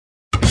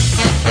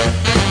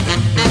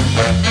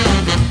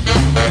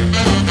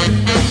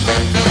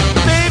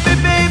Baby,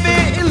 baby,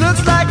 it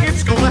looks like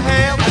it's gonna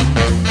hail.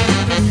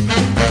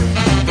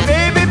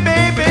 Baby,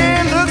 baby,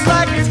 it looks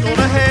like it's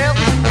gonna hail.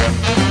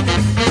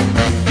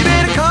 You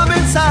better come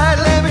inside,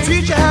 let me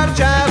teach you how to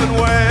jive and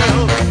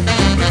wail.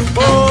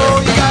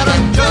 Oh, you gotta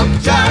jump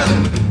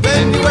jive,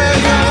 then you wear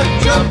your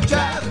jump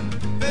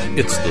jive.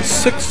 It's the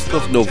 6th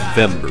of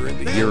November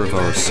in the year of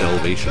our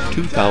salvation,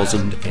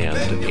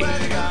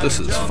 2008. This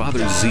is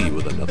Father Z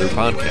with another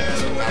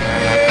podcast.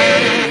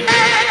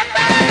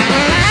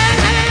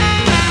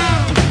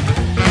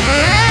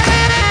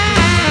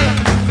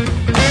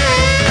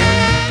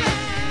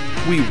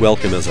 We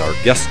welcome as our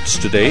guests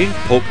today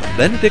Pope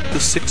Benedict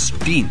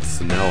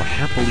XVI, now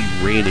happily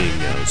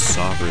reigning as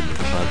Sovereign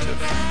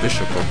Pontiff,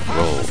 Bishop of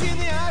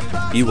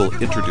Rome. He will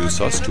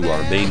introduce us to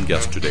our main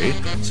guest today,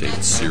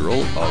 St.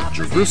 Cyril of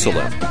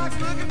Jerusalem,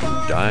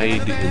 who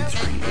died in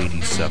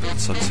 387,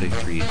 some say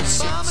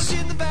 386.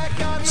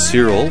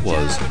 Cyril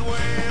was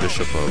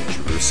Bishop of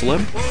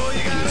Jerusalem.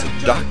 He was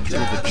a doctor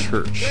of the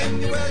church.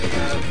 He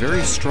was a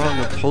very strong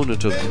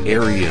opponent of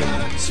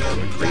Arians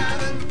and a great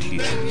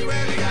teacher.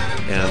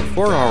 And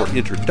for our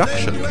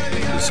introduction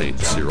to St.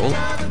 Cyril,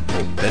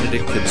 Pope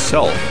Benedict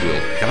himself will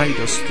guide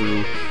us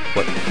through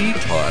what he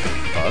taught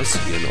us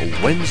in a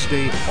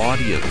Wednesday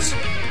audience,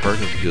 part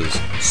of his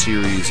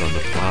series on the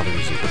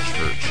Fathers of the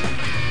Church.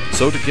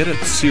 So to get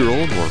at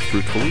Cyril more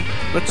fruitfully,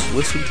 let's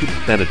listen to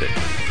Benedict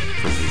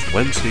from his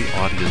Wednesday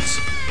audience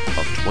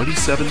of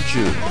 27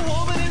 June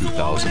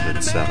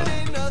 2007.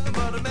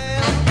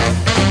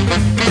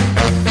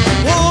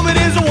 Woman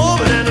is a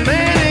woman and a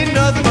man ain't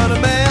nothing but a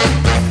man.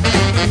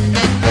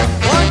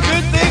 One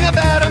good thing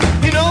about him,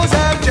 he knows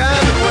how to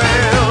jive and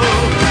well.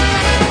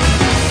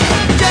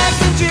 Jack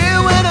and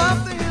Jill went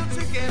up the hill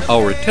together.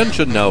 Our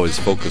attention now is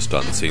focused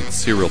on St.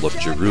 Cyril of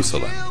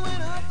Jerusalem.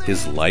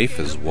 His life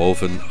is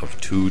woven of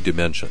two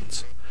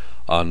dimensions.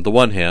 On the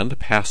one hand,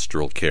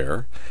 pastoral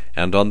care,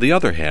 and on the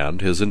other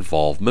hand, his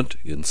involvement,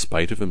 in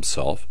spite of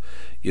himself,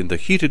 in the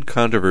heated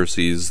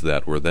controversies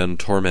that were then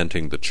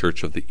tormenting the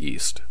Church of the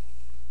East.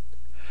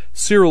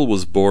 Cyril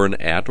was born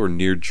at or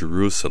near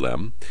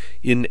Jerusalem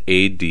in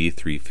A.D.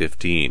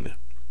 315.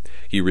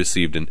 He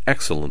received an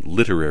excellent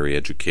literary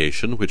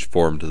education which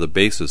formed the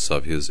basis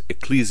of his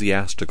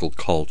ecclesiastical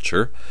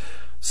culture,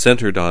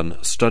 centered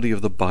on study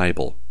of the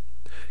Bible.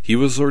 He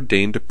was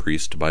ordained a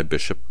priest by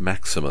Bishop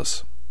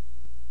Maximus.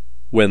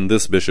 When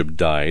this bishop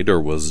died or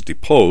was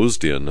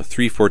deposed in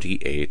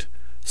 348,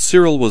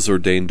 Cyril was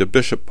ordained a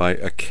bishop by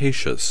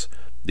Acacius,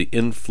 the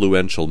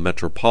influential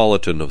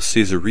metropolitan of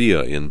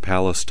Caesarea in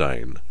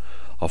Palestine,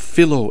 a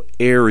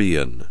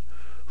Philo-Arian,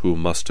 who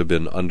must have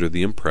been under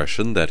the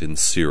impression that in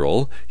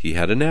Cyril he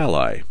had an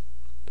ally.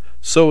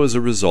 So as a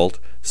result,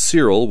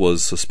 Cyril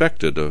was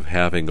suspected of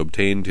having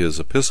obtained his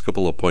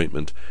episcopal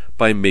appointment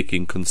by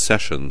making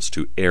concessions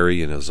to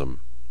Arianism.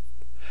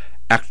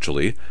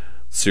 Actually,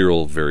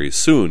 Cyril very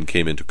soon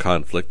came into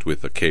conflict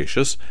with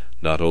Acacius,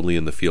 not only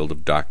in the field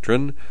of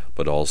doctrine,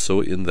 but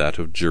also in that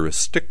of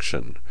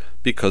jurisdiction,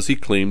 because he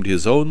claimed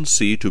his own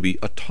see to be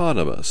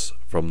autonomous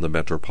from the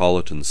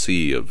metropolitan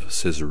see of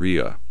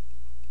Caesarea.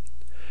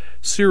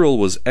 Cyril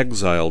was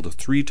exiled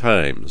 3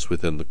 times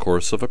within the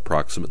course of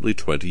approximately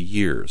 20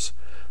 years.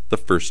 The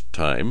first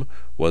time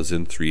was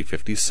in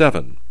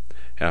 357,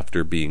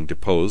 after being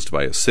deposed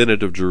by a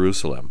synod of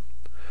Jerusalem,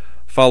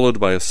 followed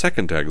by a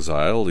second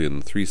exile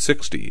in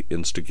 360,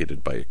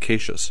 instigated by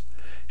Acacius,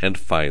 and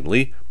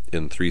finally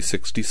in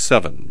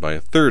 367 by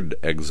a third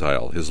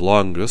exile, his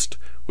longest,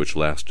 which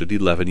lasted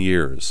 11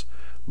 years,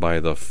 by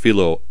the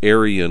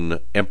Philo-Arian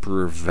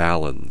Emperor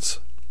Valens.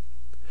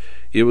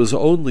 It was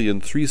only in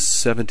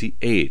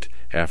 378,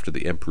 after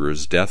the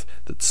emperor's death,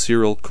 that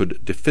Cyril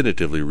could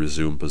definitively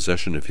resume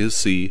possession of his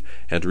see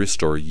and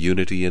restore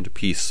unity and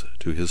peace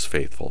to his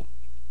faithful.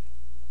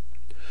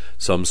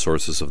 Some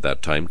sources of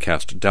that time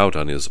cast doubt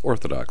on his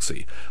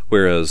orthodoxy,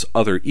 whereas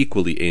other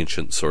equally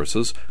ancient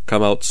sources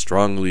come out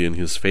strongly in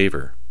his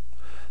favor.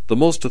 The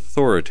most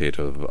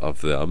authoritative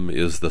of them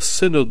is the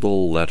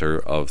synodal letter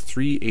of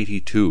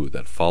 382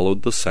 that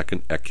followed the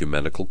Second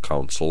Ecumenical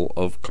Council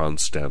of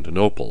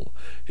Constantinople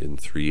in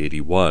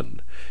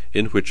 381,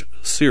 in which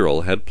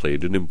Cyril had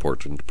played an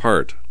important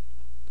part.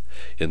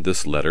 In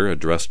this letter,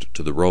 addressed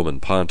to the Roman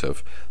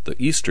pontiff, the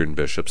Eastern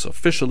bishops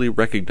officially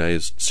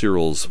recognized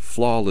Cyril's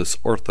flawless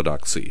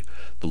orthodoxy,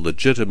 the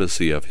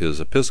legitimacy of his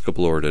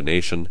episcopal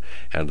ordination,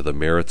 and the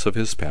merits of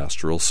his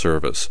pastoral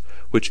service,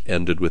 which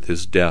ended with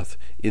his death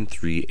in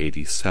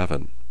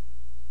 387.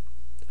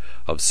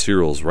 Of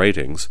Cyril's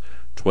writings,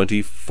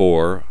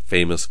 24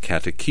 famous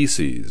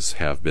catecheses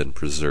have been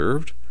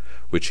preserved,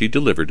 which he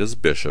delivered as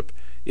bishop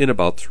in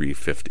about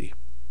 350.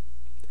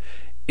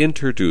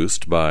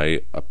 Introduced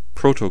by a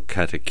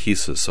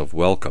proto-catechesis of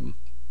welcome,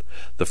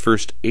 the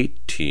first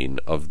 18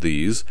 of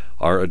these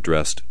are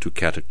addressed to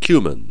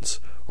catechumens,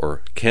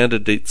 or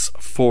candidates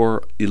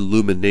for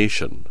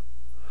illumination,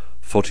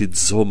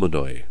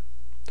 photizomenoi,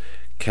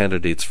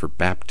 candidates for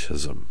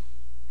baptism.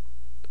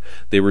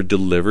 They were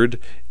delivered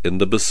in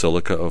the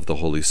Basilica of the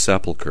Holy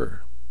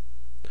Sepulchre.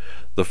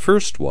 The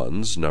first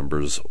ones,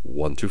 Numbers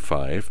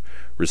 1-5,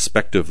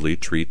 respectively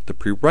treat the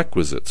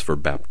prerequisites for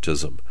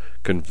baptism,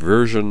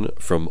 conversion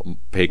from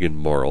pagan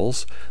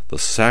morals, the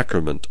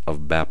sacrament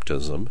of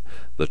baptism,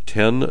 the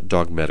 10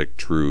 dogmatic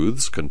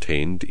truths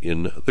contained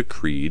in the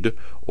creed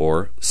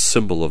or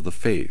symbol of the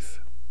faith.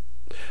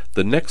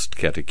 The next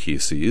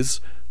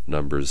catecheses,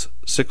 Numbers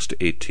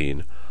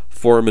 6-18,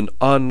 form an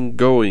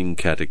ongoing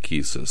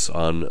catechesis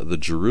on the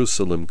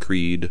Jerusalem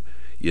Creed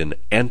in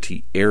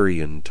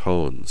anti-Arian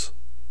tones.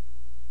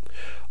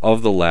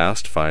 Of the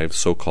last 5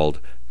 so-called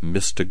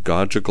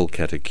mystagogical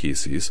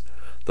catecheses,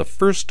 the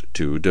first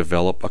 2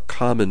 develop a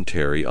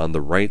commentary on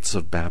the rites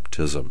of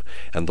baptism,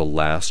 and the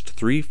last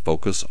 3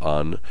 focus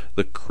on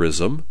the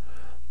chrism,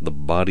 the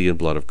body and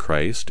blood of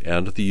Christ,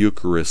 and the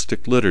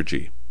Eucharistic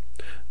liturgy.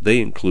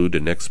 They include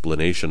an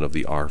explanation of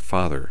the Our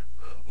Father,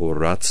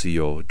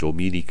 Oratio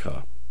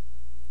Dominica.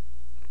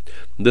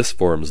 This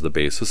forms the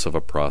basis of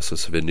a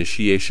process of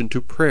initiation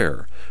to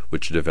prayer,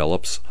 which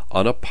develops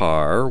on a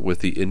par with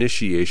the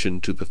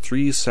initiation to the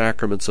 3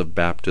 sacraments of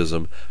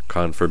baptism,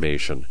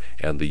 confirmation,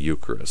 and the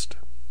Eucharist.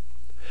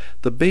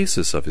 The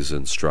basis of his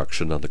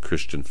instruction on the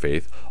Christian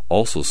faith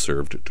also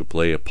served to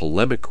play a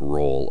polemic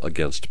role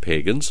against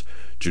pagans,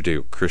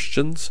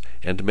 Judeo-Christians,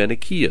 and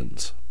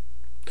Manichaeans.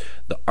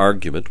 The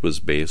argument was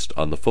based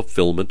on the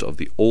fulfillment of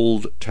the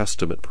Old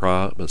Testament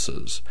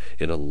promises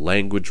in a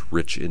language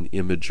rich in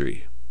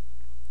imagery.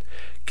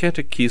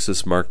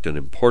 Catechesis marked an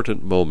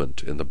important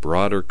moment in the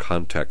broader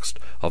context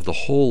of the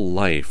whole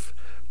life,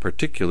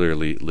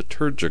 particularly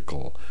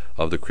liturgical,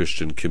 of the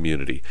Christian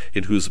community,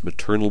 in whose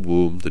maternal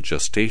womb the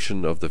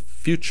gestation of the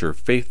future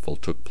faithful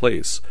took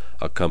place,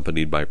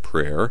 accompanied by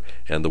prayer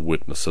and the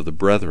witness of the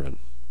brethren.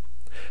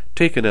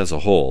 Taken as a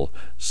whole,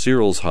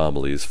 Cyril's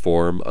homilies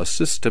form a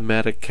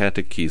systematic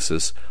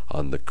catechesis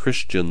on the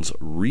Christian's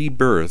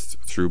rebirth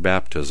through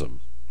baptism.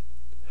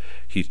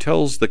 He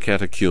tells the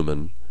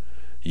catechumen,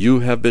 "You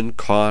have been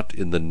caught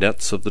in the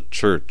nets of the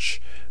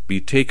church. Be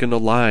taken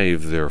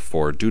alive,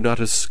 therefore, do not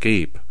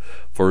escape,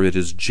 for it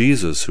is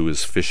Jesus who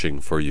is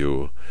fishing for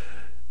you,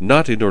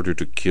 not in order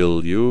to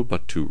kill you,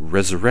 but to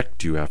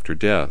resurrect you after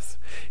death.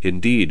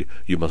 Indeed,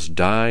 you must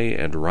die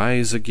and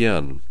rise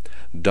again.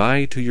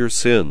 Die to your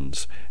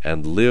sins,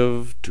 and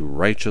live to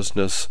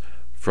righteousness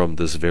from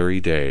this very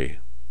day."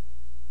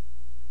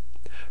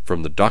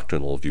 From the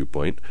doctrinal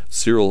viewpoint,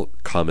 Cyril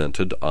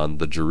commented on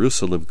the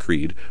Jerusalem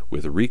Creed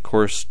with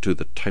recourse to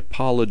the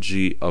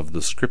typology of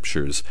the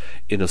Scriptures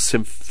in a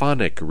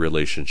symphonic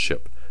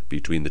relationship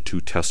between the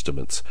 2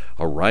 testaments,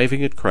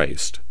 arriving at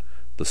Christ,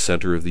 the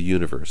center of the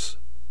universe.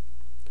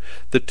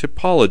 The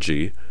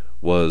typology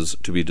was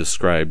to be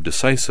described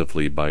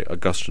decisively by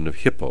Augustine of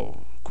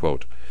Hippo.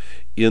 Quote,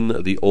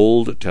 "In the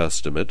Old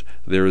Testament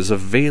there is a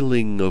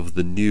veiling of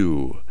the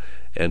new,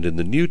 and in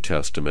the New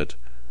Testament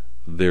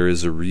there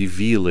is a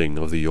revealing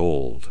of the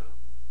old."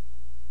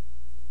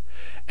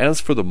 As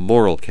for the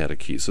moral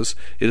catechesis,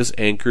 it is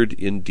anchored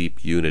in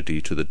deep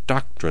unity to the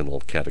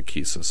doctrinal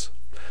catechesis.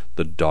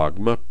 The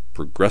dogma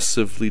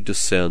progressively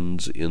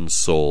descends in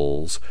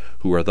souls,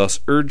 who are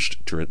thus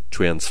urged to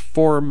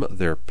transform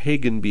their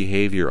pagan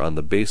behavior on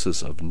the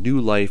basis of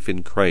new life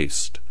in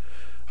Christ,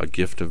 a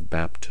gift of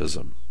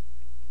baptism.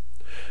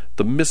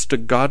 The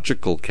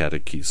mystagogical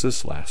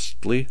catechesis,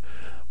 lastly,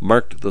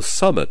 marked the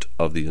summit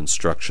of the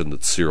instruction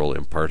that Cyril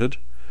imparted,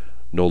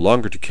 no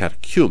longer to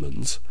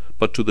catechumens,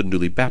 but to the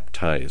newly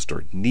baptized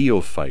or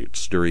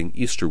neophytes during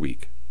Easter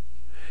week.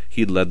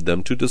 He led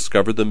them to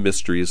discover the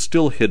mysteries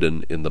still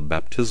hidden in the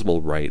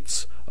baptismal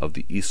rites of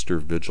the Easter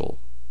Vigil.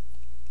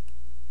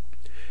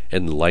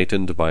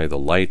 Enlightened by the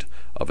light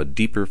of a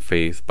deeper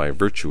faith by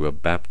virtue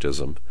of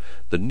baptism,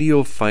 the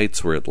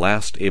neophytes were at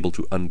last able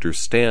to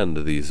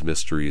understand these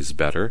mysteries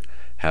better,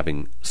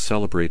 having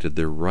celebrated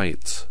their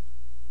rites.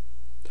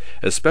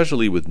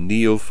 Especially with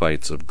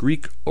neophytes of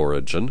Greek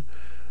origin,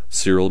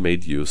 Cyril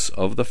made use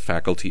of the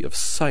faculty of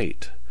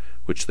sight,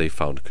 which they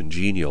found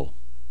congenial.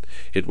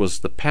 It was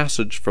the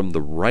passage from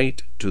the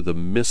rite to the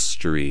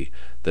mystery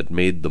that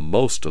made the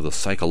most of the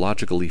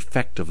psychological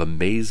effect of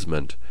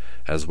amazement,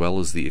 as well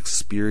as the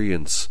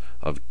experience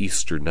of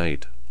Easter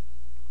night.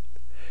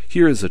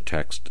 Here is a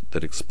text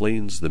that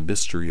explains the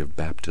mystery of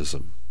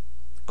baptism.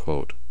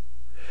 Quote,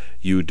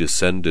 "You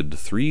descended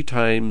 3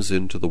 times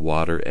into the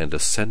water and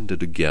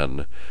ascended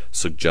again,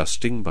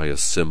 suggesting by a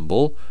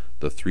symbol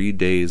the 3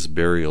 days'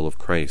 burial of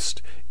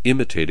Christ,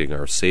 imitating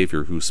our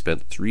Savior who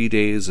spent 3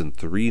 days and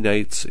 3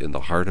 nights in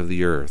the heart of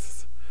the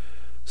earth."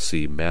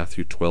 See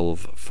Matthew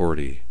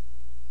 12:40.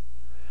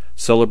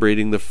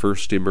 Celebrating the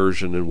first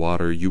immersion in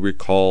water, you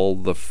recall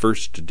the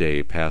first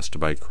day passed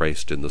by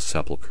Christ in the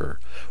sepulchre.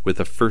 With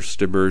the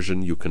first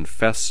immersion you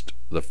confessed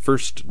the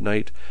first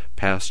night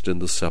passed in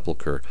the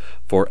sepulchre.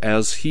 For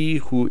as he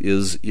who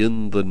is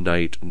in the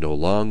night no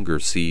longer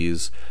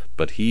sees,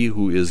 but he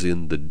who is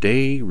in the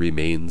day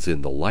remains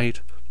in the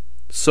light,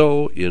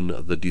 so in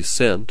the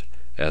descent,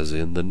 as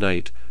in the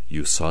night,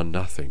 you saw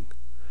nothing.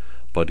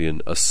 But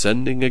in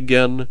ascending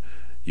again,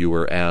 you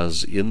were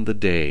as in the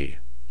day,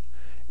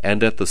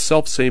 and at the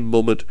selfsame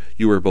moment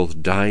you were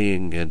both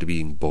dying and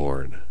being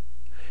born.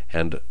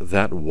 and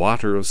that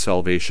water of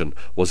salvation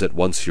was at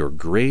once your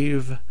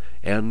grave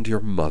and your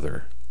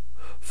mother.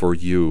 For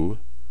you,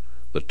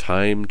 the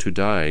time to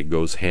die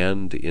goes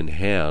hand in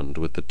hand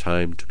with the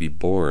time to be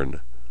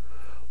born.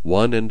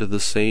 One and the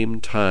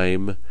same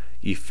time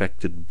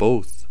effected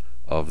both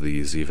of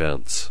these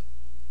events.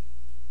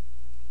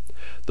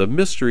 The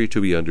mystery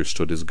to be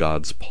understood is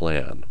God's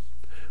plan,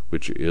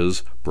 which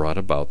is brought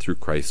about through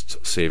Christ's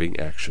saving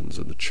actions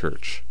in the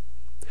Church.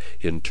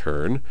 In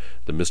turn,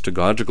 the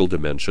mystagogical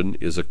dimension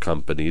is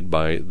accompanied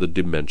by the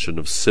dimension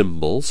of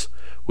symbols,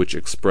 which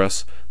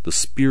express the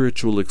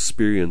spiritual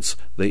experience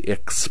they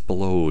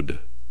explode.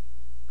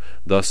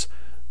 Thus,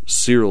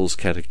 Cyril's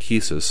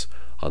catechesis,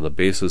 on the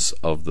basis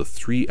of the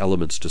three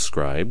elements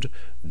described,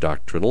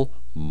 doctrinal,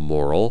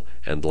 moral,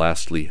 and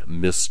lastly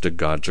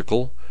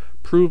mystagogical,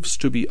 proves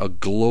to be a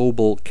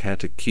global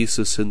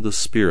catechesis in the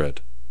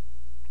Spirit.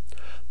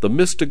 The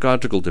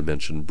mystagogical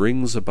dimension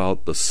brings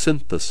about the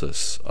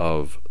synthesis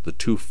of the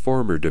two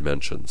former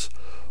dimensions,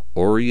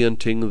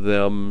 orienting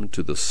them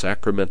to the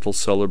sacramental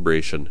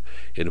celebration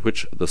in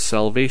which the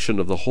salvation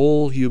of the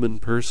whole human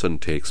person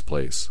takes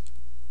place.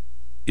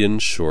 In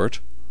short,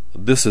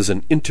 this is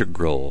an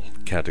integral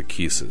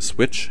catechesis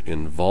which,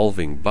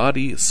 involving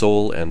body,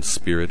 soul, and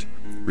spirit,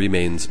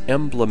 remains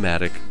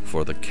emblematic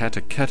for the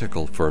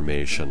catechetical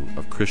formation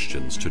of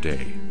Christians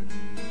today.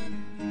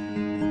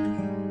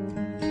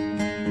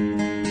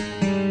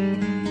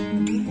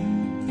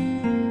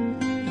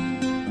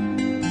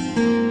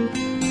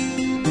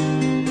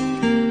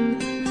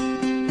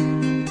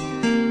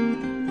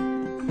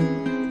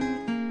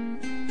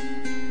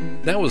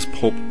 That was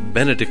Pope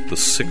Benedict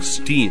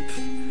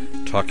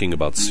XVI talking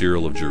about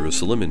Cyril of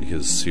Jerusalem in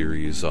his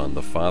series on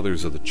the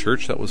Fathers of the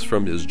Church. That was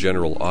from his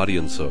general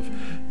audience of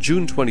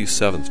June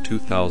 27th,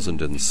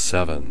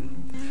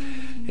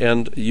 2007.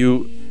 And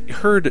you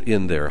heard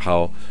in there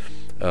how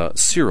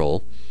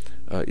Cyril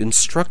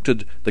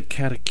instructed the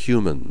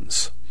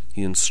catechumens.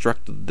 He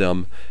instructed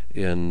them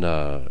in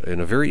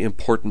a very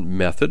important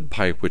method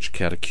by which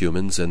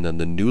catechumens and then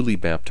the newly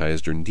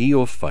baptized or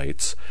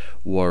neophytes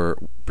were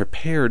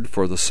prepared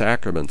for the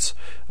sacraments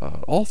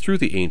all through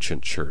the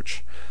ancient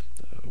church.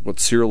 What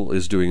Cyril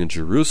is doing in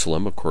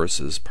Jerusalem, of course,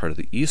 is part of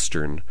the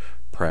Eastern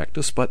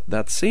practice, but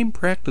that same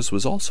practice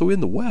was also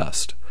in the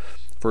West.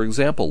 For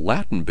example,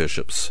 Latin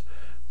bishops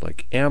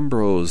like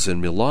Ambrose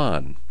in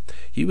Milan,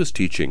 he was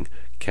teaching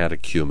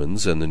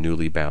catechumens and the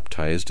newly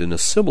baptized in a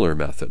similar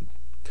method.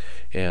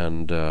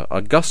 And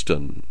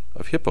Augustine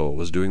of Hippo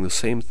was doing the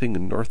same thing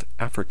in North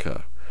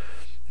Africa.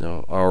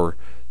 Now, our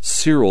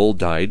Cyril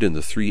died in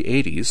the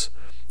 380s,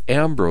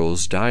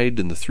 Ambrose died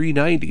in the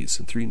 390s,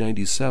 in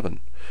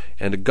 397,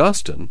 and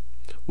Augustine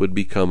would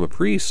become a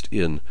priest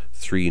in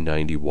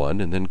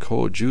 391 and then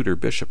coadjutor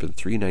bishop in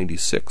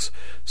 396.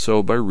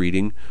 So by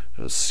reading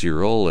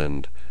Cyril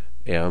and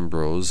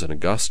Ambrose and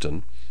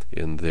Augustine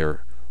in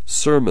their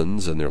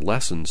sermons and their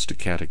lessons to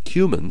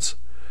catechumens,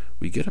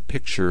 we get a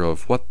picture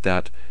of what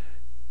that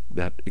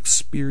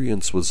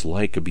experience was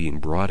like of being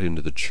brought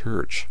into the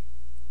church.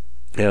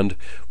 And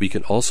we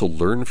can also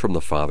learn from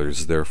the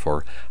Fathers,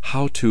 therefore,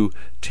 how to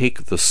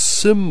take the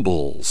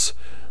symbols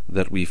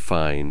that we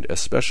find,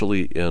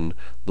 especially in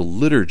the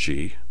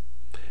liturgy,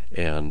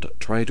 and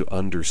try to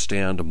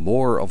understand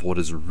more of what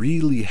is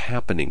really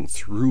happening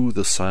through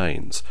the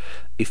signs,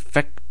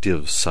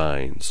 effective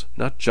signs,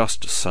 not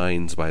just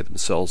signs by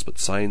themselves, but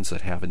signs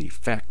that have an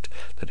effect,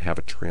 that have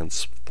a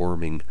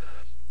transforming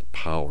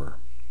power.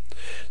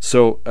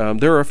 So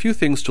there are a few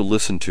things to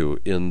listen to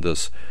in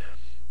this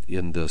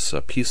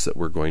piece that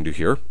we're going to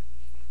hear.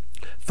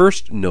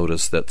 First,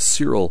 notice that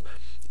Cyril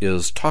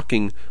is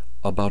talking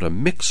about a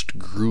mixed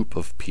group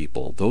of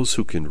people, those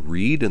who can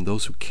read and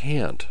those who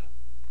can't.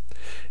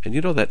 And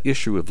you know, that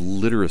issue of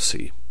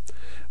literacy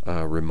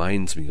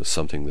reminds me of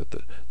something that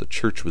the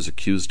church was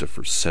accused of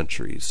for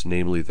centuries,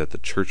 namely that the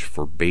church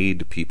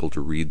forbade people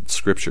to read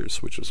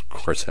scriptures, which is, of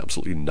course,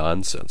 absolutely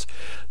nonsense.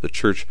 The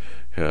church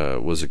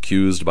was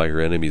accused by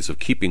her enemies of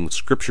keeping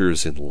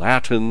scriptures in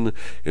Latin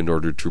in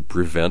order to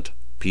prevent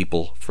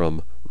people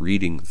from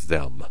reading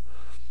them.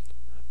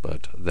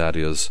 But that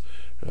is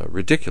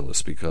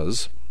ridiculous,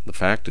 because the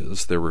fact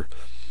is there were,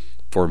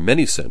 for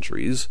many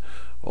centuries,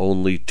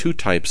 only two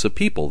types of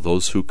people,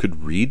 those who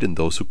could read and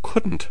those who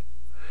couldn't.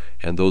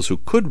 And those who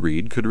could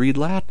read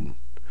Latin.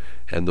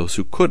 And those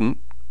who couldn't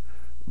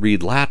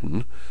read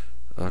Latin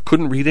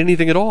couldn't read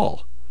anything at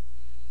all.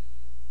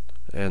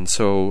 And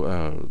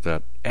so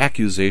that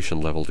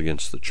accusation leveled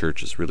against the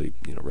church is really,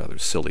 rather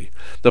silly.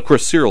 Now, of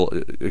course, Cyril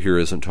here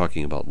isn't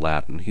talking about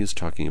Latin. He's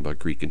talking about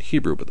Greek and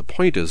Hebrew. But the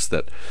point is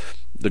that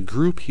the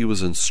group he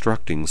was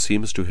instructing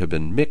seems to have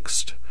been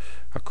mixed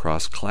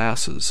across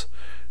classes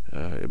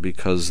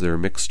because they're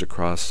mixed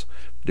across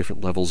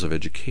different levels of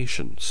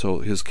education. So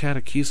his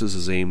catechesis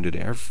is aimed at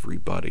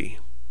everybody.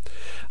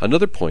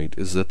 Another point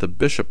is that the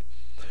bishop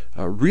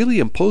really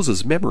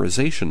imposes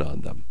memorization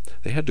on them.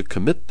 They had to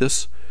commit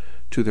this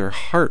to their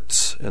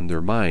hearts and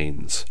their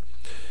minds.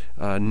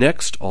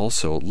 Next,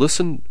 also,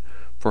 listen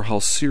for how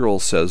Cyril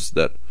says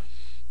that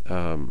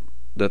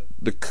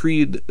the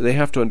creed, they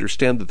have to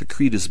understand that the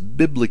creed is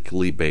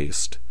biblically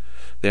based.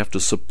 They have to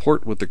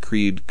support what the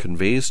creed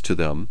conveys to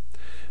them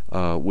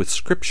with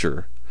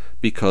Scripture,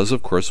 because,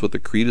 of course, what the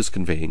creed is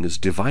conveying is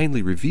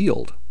divinely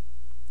revealed,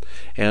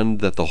 and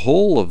that the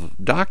whole of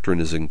doctrine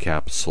is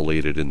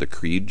encapsulated in the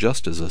creed,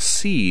 just as a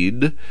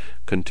seed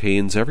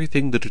contains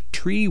everything that a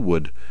tree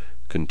would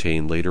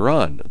contain later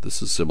on.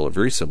 This is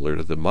very similar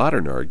to the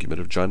modern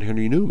argument of John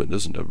Henry Newman,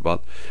 isn't it,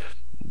 about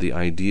the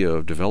idea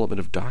of development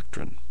of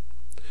doctrine.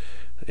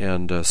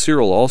 And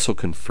Cyril also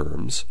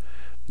confirms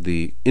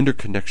the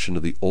interconnection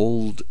of the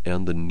Old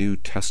and the New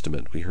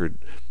Testament. We heard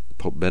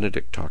Pope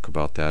Benedict talk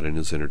about that in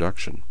his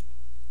introduction.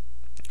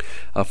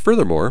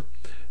 Furthermore,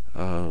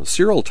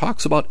 Cyril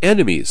talks about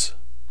enemies.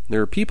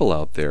 There are people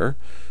out there,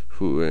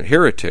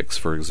 heretics,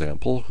 for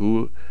example,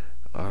 who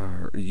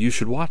you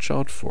should watch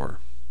out for.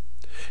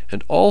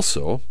 And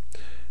also,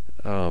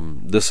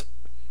 this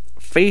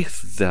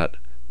faith that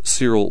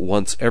Cyril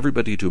wants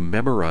everybody to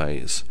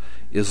memorize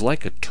is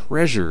like a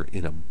treasure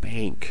in a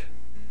bank,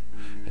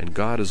 and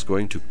God is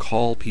going to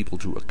call people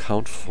to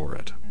account for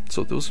it.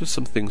 So those are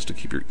some things to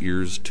keep your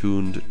ears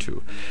tuned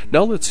to.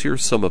 Now let's hear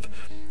some of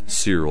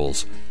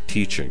Cyril's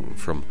teaching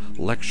from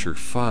Lecture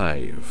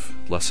 5,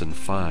 Lesson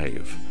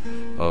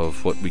 5,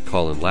 of what we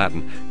call in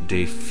Latin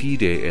De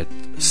Fide et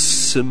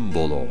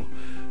Symbolo.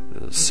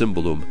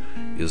 Symbolum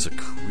is a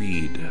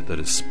creed that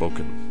is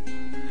spoken.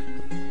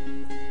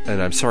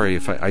 And I'm sorry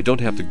if I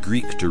don't have the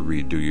Greek to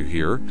read, do you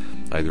hear?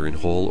 Either in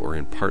whole or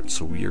in part,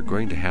 so we are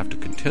going to have to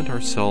content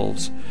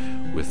ourselves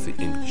with the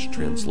English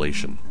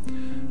translation,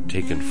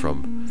 taken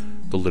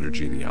from the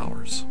Liturgy of the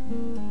Hours.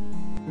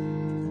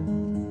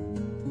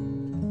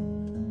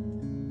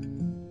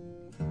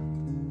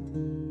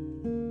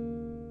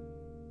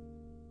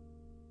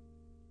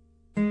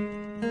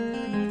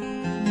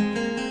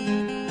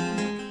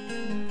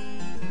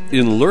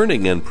 In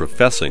learning and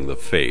professing the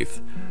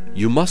faith,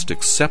 you must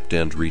accept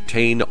and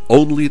retain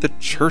only the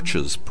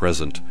Church's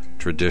present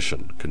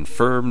tradition,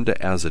 confirmed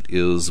as it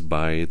is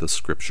by the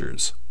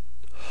Scriptures.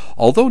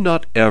 Although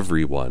not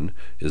everyone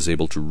is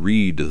able to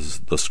read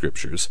the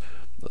Scriptures,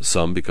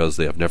 some because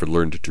they have never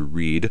learned to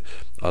read,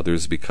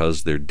 others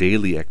because their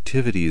daily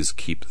activities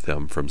keep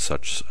them from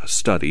such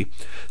study,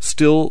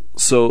 still,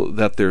 so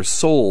that their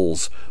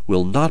souls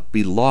will not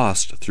be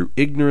lost through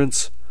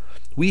ignorance,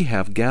 we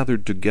have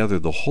gathered together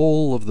the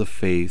whole of the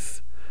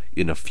faith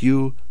in a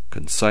few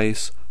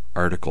concise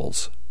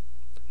articles.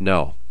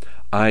 Now,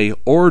 I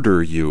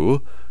order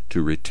you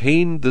to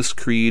retain this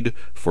creed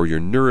for your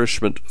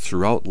nourishment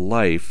throughout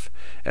life,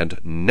 and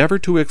never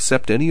to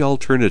accept any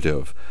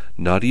alternative,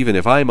 not even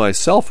if I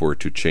myself were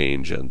to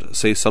change and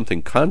say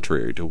something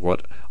contrary to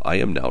what I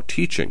am now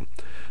teaching,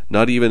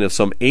 not even if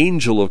some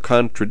angel of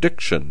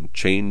contradiction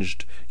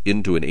changed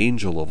into an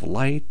angel of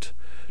light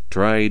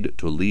tried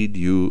to lead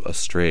you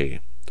astray.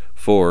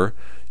 For,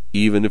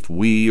 even if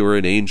we or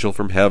an angel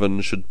from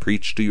heaven should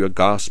preach to you a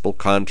gospel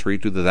contrary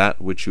to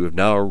that which you have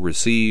now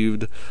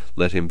received,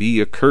 let him be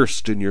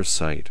accursed in your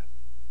sight.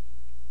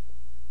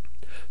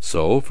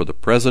 So, for the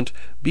present,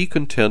 be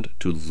content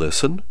to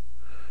listen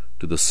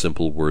to the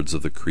simple words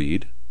of the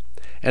Creed,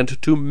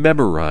 and to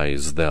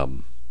memorize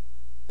them.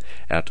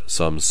 At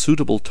some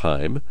suitable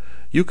time,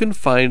 you can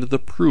find the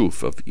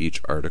proof of each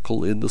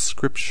article in the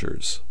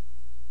Scriptures.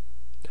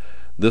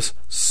 This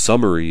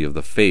summary of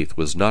the faith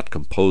was not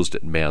composed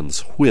at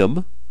man's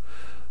whim.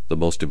 The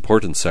most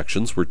important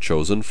sections were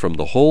chosen from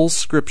the whole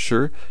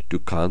Scripture to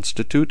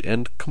constitute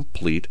and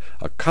complete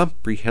a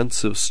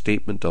comprehensive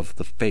statement of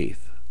the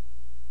faith.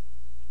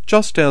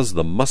 Just as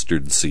the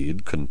mustard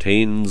seed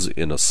contains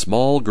in a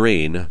small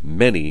grain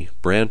many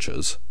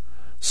branches,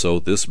 so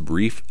this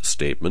brief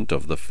statement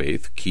of the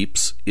faith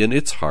keeps in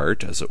its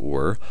heart, as it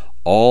were,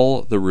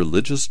 all the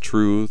religious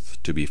truth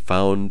to be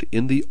found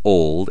in the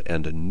Old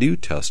and New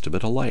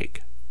Testament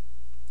alike.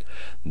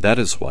 That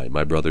is why,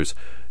 my brothers,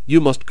 you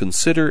must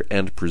consider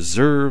and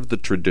preserve the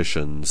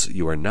traditions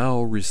you are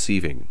now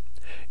receiving.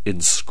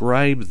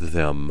 Inscribe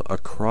them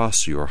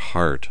across your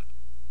heart.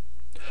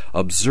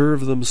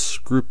 Observe them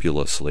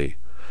scrupulously,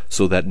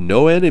 so that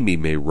no enemy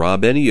may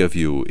rob any of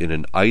you in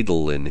an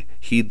idle and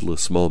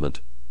heedless moment.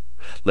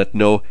 Let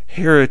no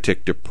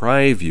heretic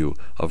deprive you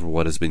of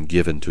what has been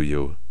given to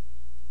you.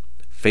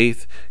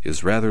 Faith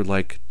is rather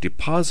like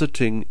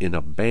depositing in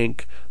a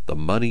bank the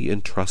money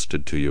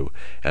entrusted to you,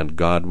 and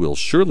God will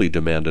surely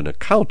demand an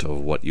account of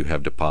what you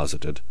have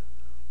deposited.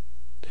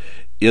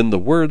 In the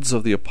words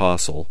of the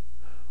Apostle,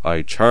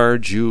 I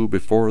charge you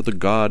before the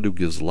God who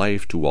gives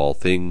life to all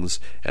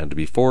things, and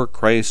before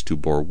Christ who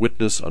bore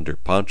witness under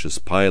Pontius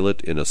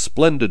Pilate in a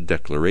splendid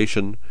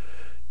declaration,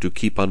 to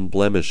keep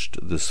unblemished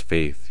this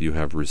faith you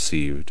have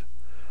received,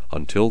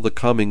 until the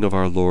coming of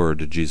our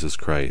Lord Jesus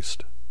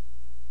Christ.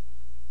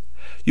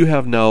 You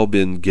have now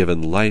been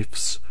given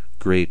life's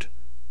great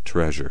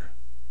treasure.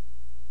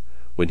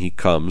 When he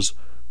comes,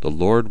 the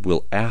Lord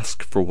will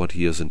ask for what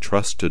he has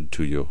entrusted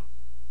to you.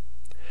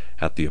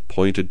 At the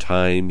appointed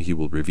time he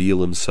will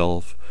reveal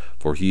himself,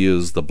 for he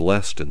is the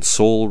blessed and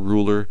sole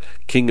ruler,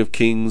 King of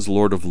kings,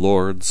 Lord of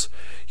lords.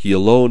 He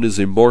alone is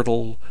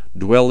immortal,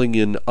 dwelling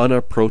in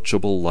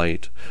unapproachable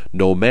light.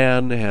 No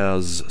man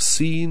has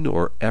seen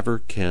or ever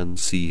can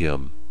see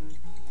him.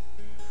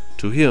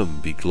 To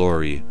him be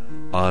glory,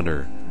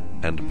 honor,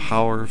 and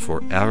power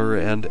forever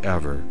and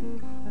ever.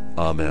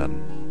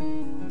 Amen.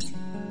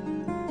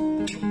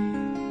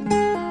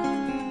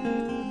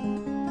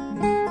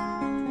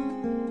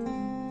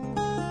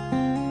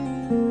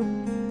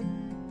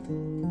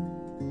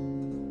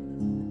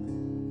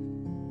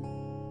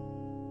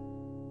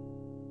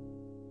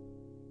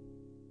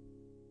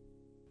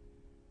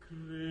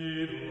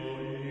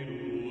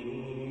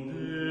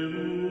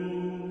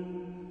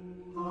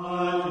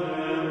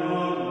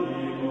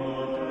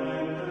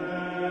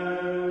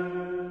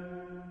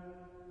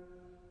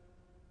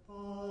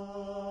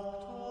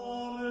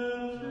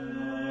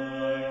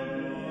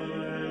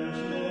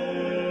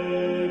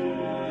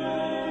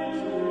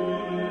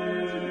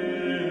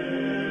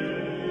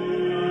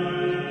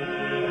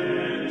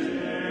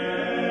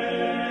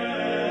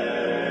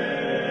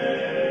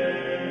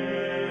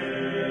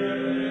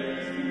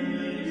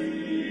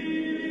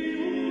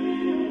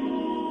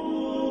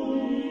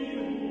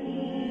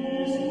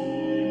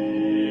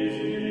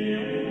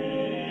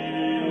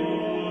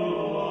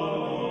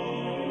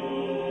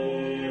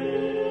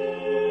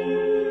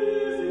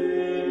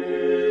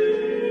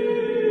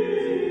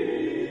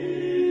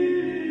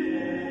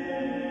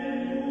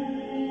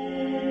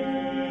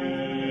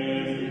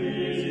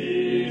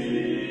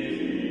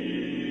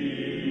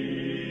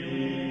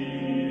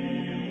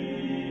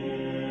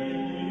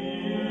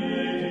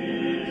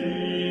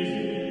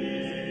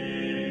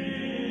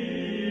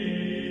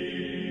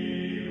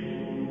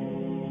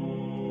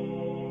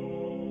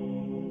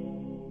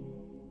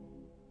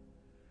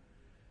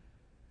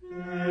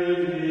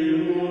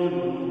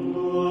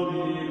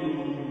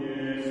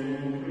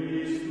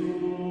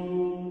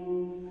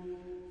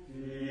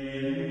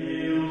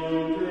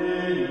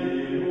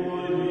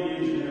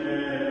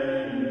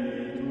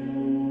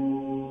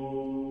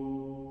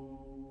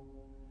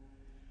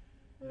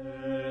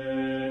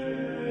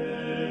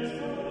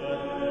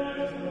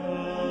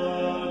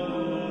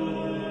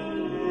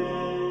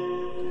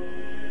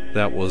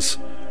 That was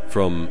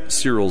from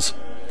Cyril's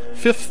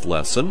fifth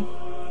lesson,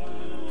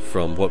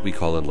 from what we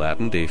call in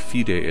Latin De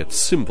Fide et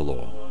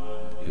Symbolo,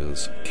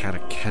 his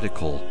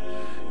catechetical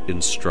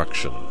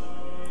instruction.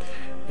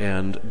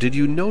 And did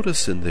you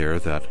notice in there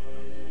that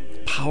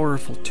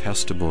powerful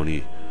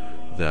testimony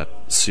that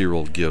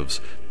Cyril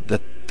gives,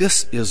 that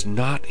this is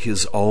not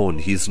his own?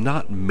 He's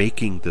not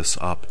making this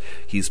up.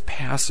 He's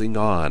passing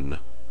on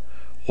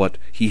what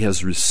he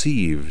has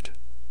received.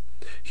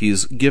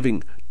 He's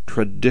giving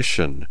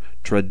tradition,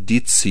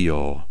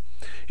 traditio.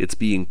 It's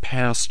being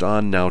passed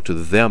on now to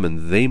them,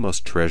 and they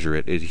must treasure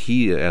it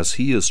as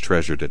he has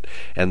treasured it,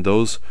 and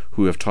those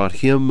who have taught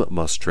him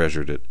must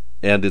treasure it.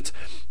 And it's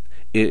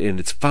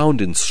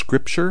found in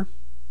Scripture,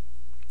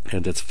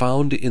 and it's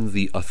found in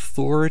the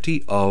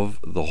authority of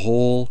the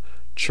whole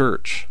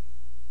church.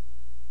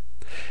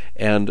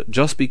 And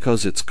just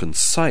because it's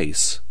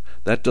concise,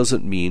 that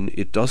doesn't mean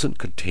it doesn't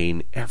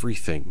contain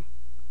everything.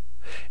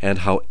 And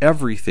how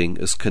everything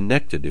is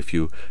connected. If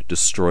you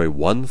destroy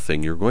one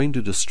thing, you're going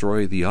to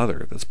destroy the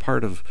other. That's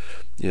part of,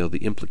 the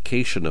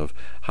implication of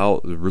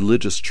how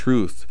religious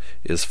truth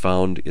is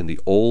found in the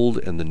Old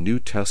and the New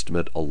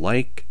Testament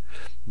alike.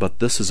 But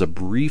this is a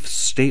brief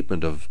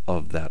statement of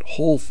that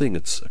whole thing.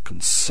 It's a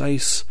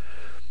concise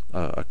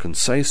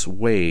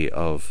way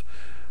of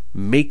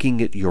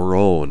making it your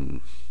own.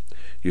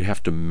 You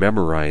have to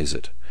memorize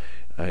it.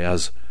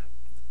 As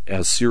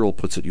Cyril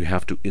puts it, you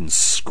have to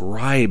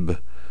inscribe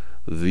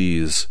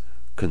these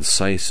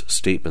concise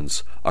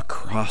statements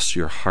across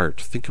your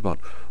heart. Think about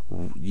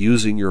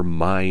using your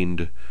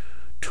mind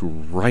to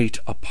write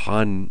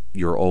upon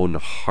your own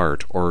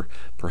heart, or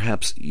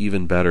perhaps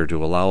even better,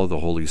 to allow the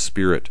Holy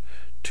Spirit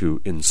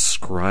to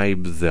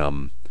inscribe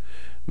them,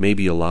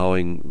 maybe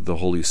allowing the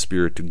Holy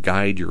Spirit to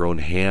guide your own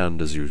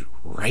hand as you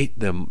write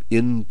them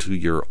into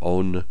your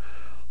own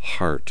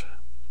heart.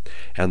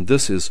 And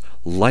this is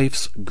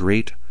life's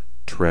great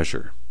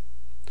treasure.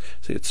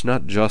 See, it's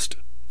not just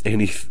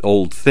any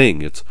old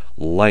thing, it's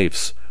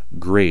life's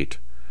great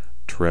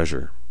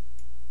treasure.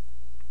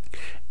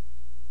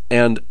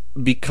 And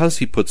because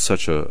he puts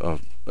such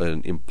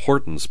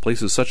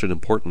places such an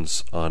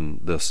importance on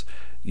this,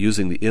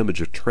 using the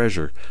image of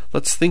treasure,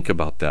 let's think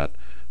about that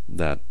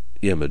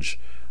image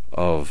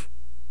of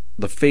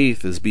the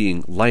faith as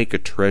being like a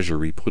treasure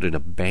we put in a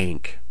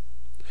bank.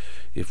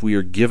 If we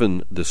are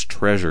given this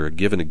treasure,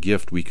 given a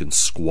gift, we can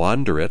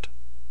squander it.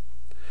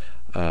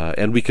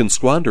 And we can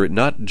squander it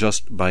not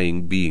just by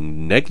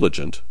being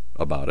negligent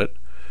about it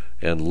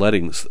and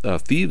letting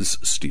thieves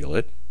steal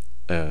it.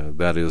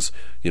 That is,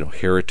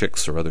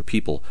 heretics or other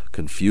people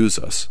confuse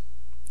us.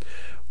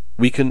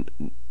 We can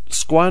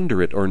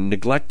squander it or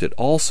neglect it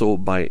also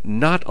by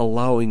not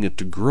allowing it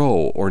to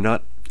grow, or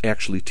not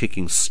actually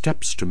taking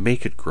steps to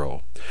make it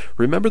grow.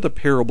 Remember the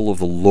parable of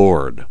the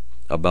Lord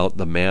about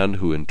the man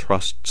who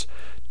entrusts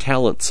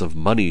talents of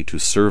money to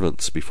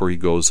servants before he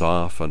goes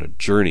off on a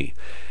journey.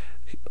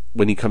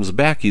 When he comes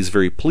back, he's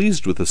very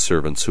pleased with the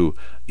servants who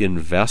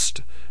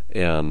invest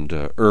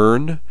and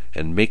earn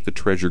and make the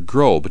treasure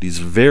grow, but he's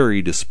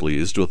very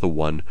displeased with the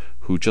one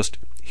who just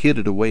hid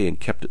it away and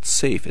kept it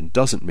safe and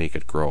doesn't make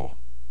it grow.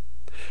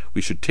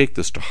 We should take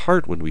this to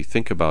heart when we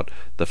think about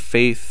the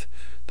faith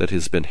that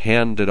has been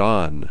handed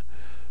on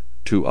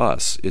to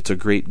us. It's a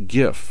great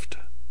gift.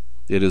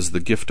 It is the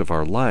gift of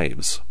our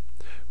lives,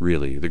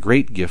 really, the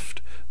great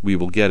gift we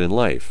will get in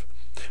life.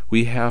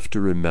 We have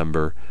to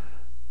remember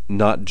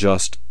not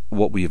just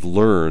what we've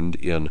learned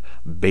in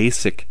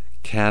basic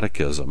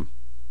catechism.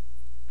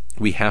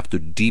 We have to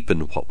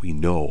deepen what we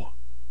know.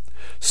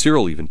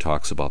 Cyril even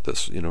talks about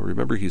this.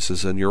 Remember, he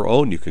says, on your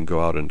own you can go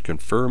out and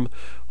confirm,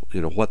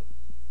 what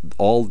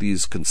all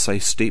these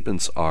concise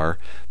statements are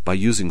by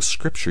using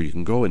Scripture. You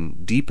can go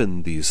and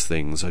deepen these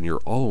things on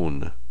your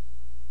own.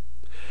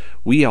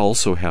 We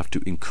also have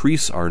to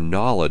increase our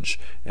knowledge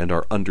and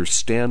our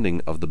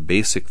understanding of the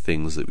basic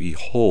things that we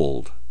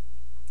hold.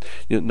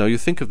 Now you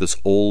think of this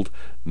old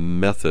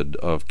method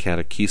of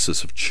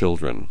catechesis of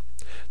children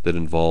that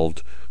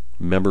involved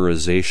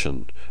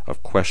memorization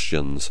of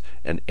questions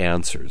and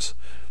answers.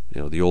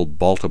 The old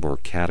Baltimore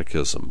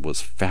Catechism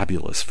was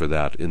fabulous for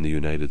that in the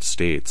United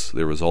States.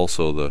 There was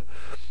also the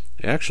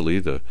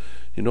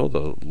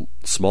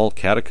small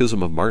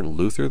catechism of Martin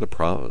Luther.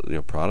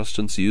 The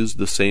Protestants used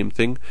the same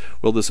thing.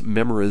 Well, this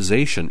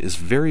memorization is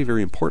very,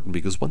 very important,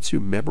 because once you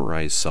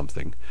memorize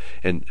something,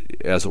 and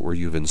as it were,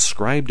 you've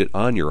inscribed it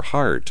on your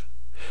heart,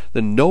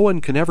 then no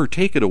one can ever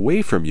take it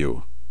away from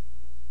you.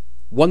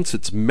 Once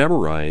it's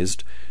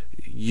memorized,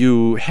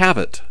 you have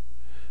it.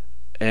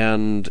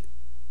 And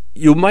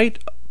you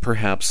might,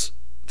 perhaps,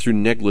 through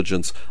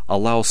negligence,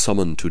 allow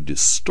someone to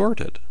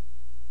distort it.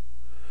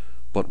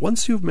 But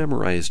once you've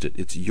memorized it,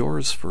 it's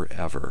yours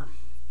forever.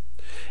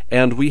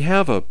 And we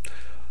have a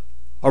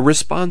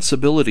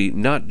responsibility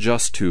not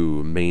just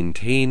to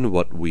maintain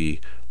what we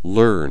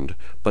learned,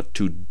 but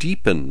to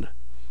deepen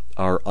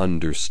our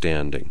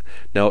understanding.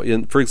 Now,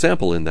 for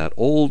example, in that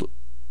old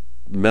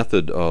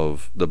method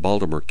of the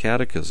Baltimore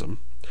Catechism,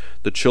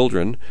 the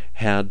children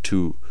had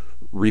to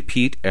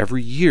repeat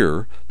every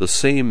year the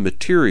same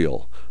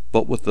material,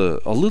 but with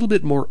a little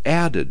bit more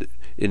added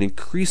in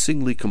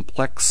increasingly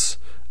complex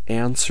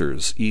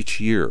answers each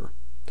year.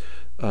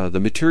 The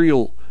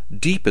material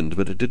deepened,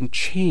 but it didn't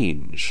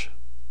change.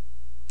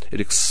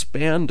 It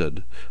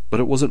expanded, but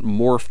it wasn't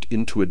morphed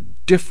into a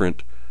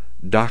different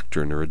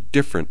doctrine or a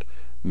different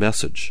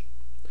message.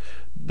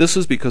 This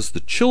is because the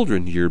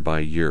children, year by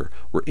year,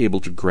 were able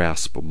to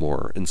grasp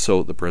more, and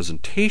so the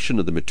presentation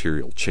of the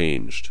material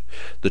changed.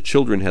 The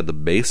children had the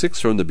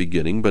basics from the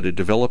beginning, but it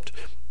developed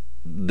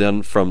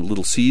then from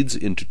little seeds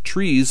into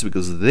trees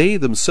because they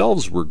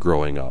themselves were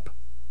growing up.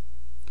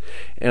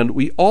 And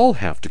we all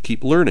have to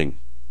keep learning.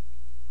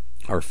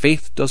 Our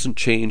faith doesn't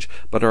change,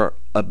 but our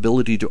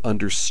ability to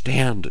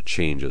understand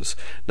changes.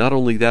 Not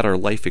only that, our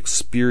life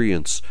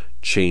experience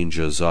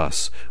changes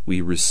us. We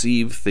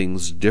receive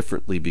things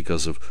differently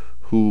because of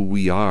who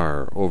we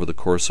are over the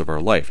course of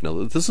our life.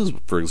 Now, this is,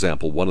 for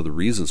example, one of the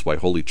reasons why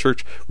Holy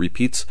Church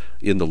repeats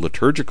in the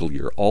liturgical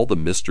year all the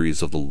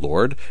mysteries of the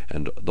Lord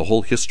and the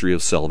whole history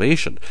of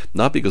salvation.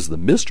 Not because the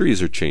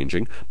mysteries are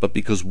changing, but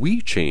because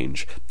we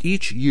change.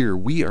 Each year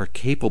we are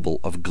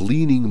capable of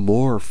gleaning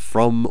more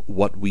from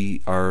what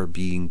we are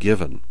being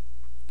given.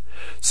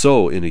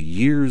 So, in a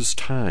year's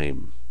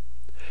time,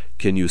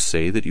 can you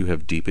say that you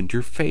have deepened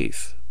your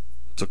faith?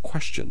 It's a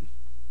question.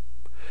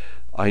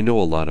 I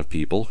know a lot of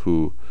people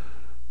who,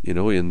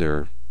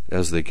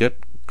 as they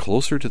get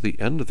closer to the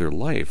end of their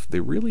life, they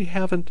really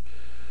haven't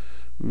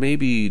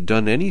maybe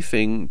done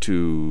anything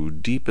to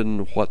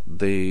deepen what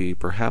they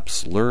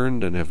perhaps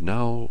learned and have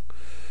now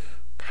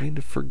kind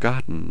of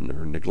forgotten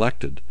or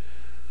neglected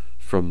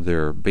from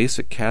their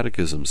basic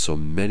catechism so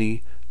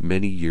many,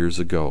 many years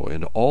ago.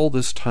 And all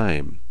this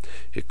time,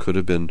 it could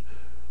have been,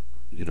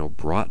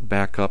 brought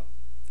back up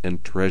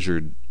and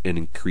treasured and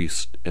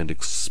increased and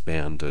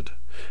expanded.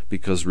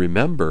 Because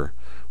remember,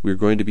 we're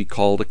going to be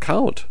called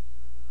account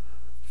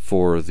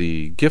for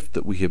the gift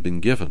that we have been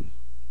given.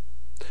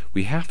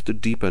 We have to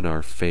deepen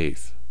our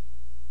faith,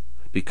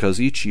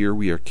 because each year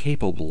we are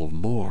capable of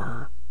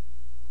more.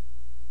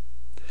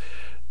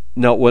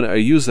 Now, when I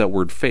use that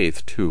word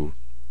faith, too,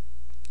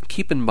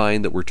 keep in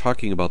mind that we're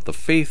talking about the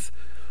faith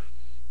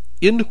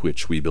in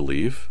which we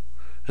believe,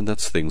 and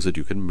that's things that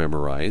you can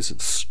memorize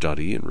and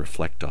study and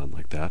reflect on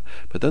like that.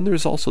 But then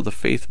there's also the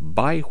faith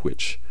by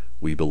which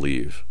we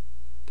believe,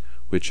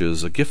 which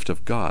is a gift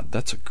of God.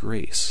 That's a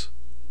grace.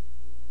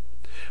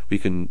 We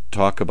can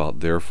talk about,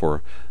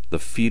 therefore, the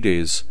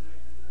fides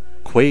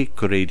quae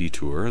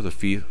creditur, the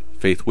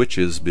faith which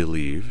is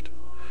believed,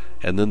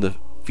 and then the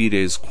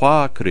fides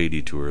qua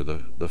creditur,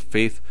 the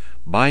faith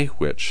by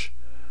which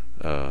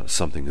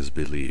something is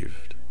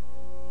believed.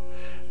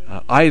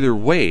 Either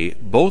way,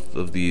 both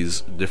of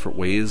these different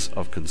ways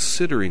of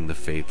considering the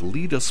faith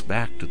lead us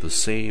back to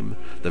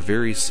the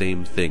very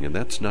same thing, and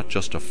that's not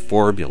just a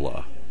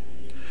formula,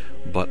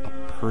 but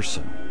a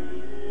person,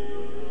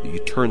 the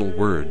eternal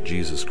Word,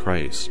 Jesus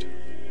Christ,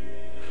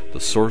 the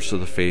source of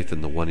the faith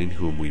and the one in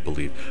whom we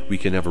believe. We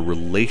can have a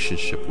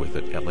relationship with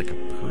it like a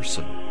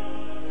person,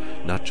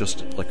 not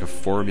just like a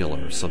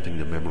formula or something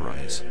to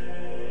memorize.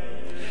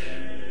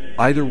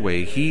 Either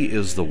way, He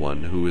is the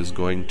one who is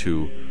going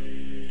to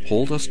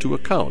hold us to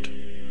account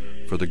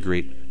for the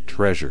great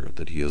treasure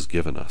that He has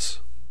given us.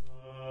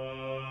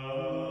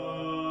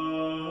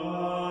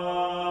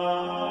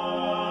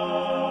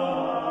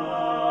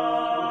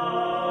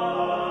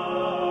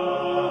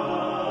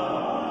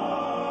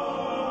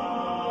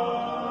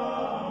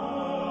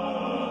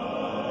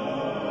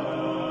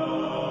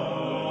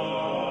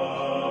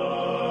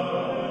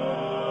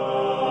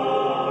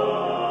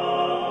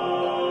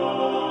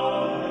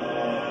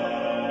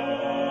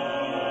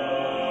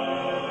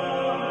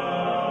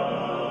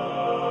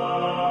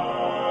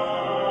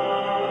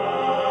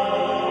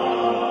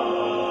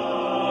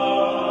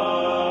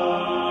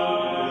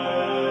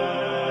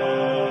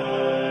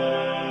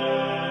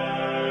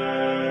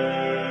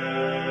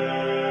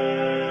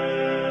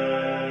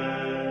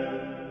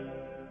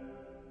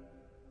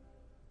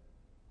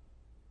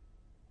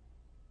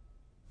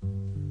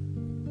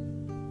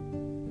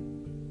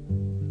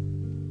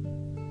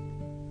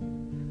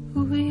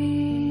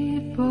 We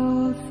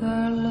both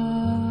are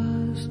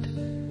lost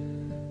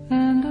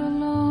and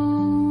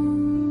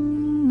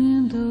alone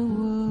in the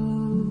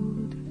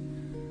world.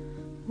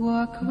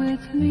 Walk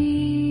with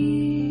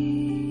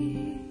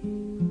me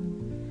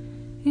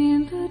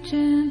in the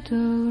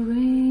gentle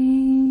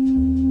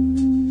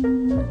rain.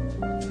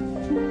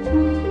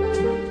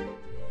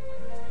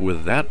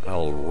 With that,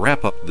 I'll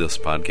wrap up this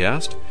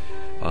podcast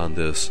on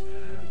this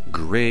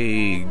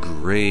gray,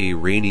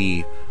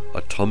 rainy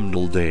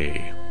autumnal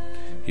day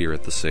here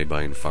at the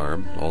Sabine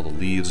Farm. All the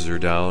leaves are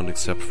down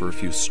except for a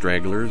few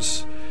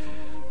stragglers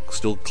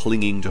still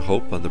clinging to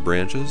hope on the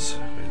branches,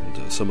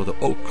 and some of the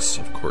oaks,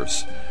 of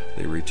course,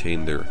 they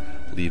retain their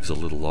leaves a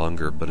little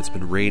longer. But it's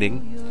been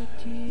raining,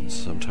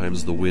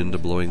 sometimes the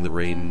wind blowing the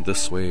rain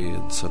this way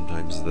and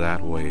sometimes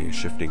that way,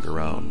 shifting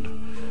around,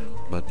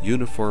 but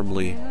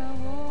uniformly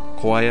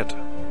quiet,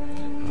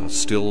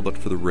 still but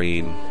for the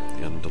rain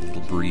and a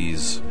little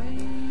breeze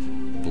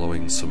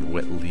blowing some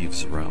wet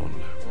leaves around.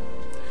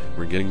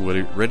 We're getting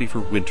ready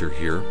for winter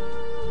here,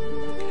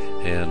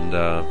 and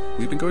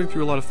we've been going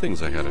through a lot of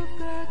things. I had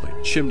my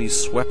chimney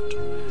swept,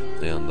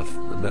 and as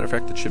a matter of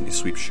fact, the chimney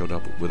sweep showed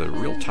up with a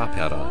real top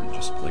hat on,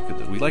 just like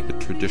we like the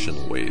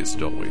traditional ways,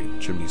 don't we?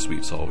 Chimney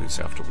sweeps always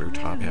have to wear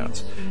top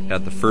hats.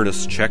 Had the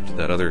furnace checked,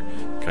 that other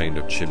kind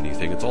of chimney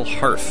thing. It's all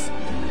hearth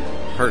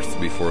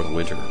before the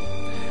winter,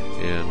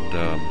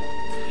 and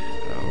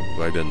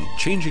I've been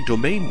changing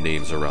domain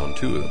names around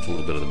too. That's a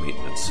little bit of the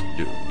maintenance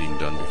being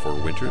done before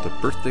winter. The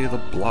birthday of the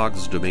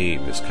blog's domain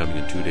is coming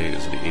in 2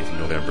 days, the 8th of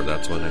November.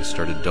 That's when I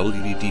started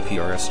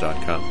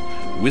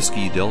www.dprs.com.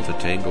 Whiskey Delta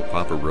Tango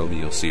Papa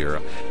Romeo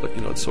Sierra. But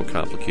it's so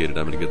complicated,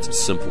 I'm going to get some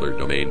simpler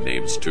domain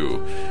names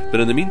too.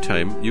 But in the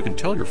meantime, you can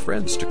tell your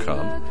friends to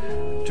come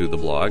to the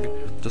blog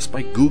just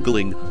by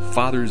Googling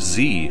Father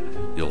Z.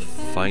 You'll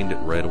find it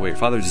right away.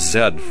 Father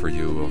Zed for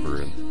you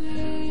over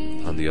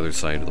on the other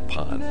side of the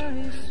pond.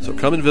 So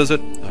come and visit,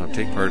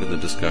 take part in the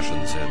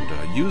discussions,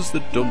 and use the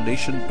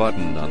donation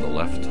button on the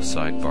left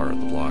sidebar of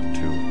the blog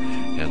too.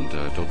 And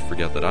don't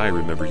forget that I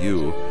remember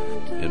you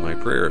in my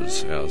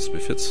prayers as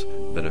befits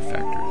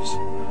benefactors.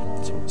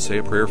 So say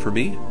a prayer for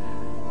me,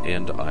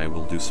 and I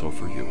will do so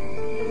for you.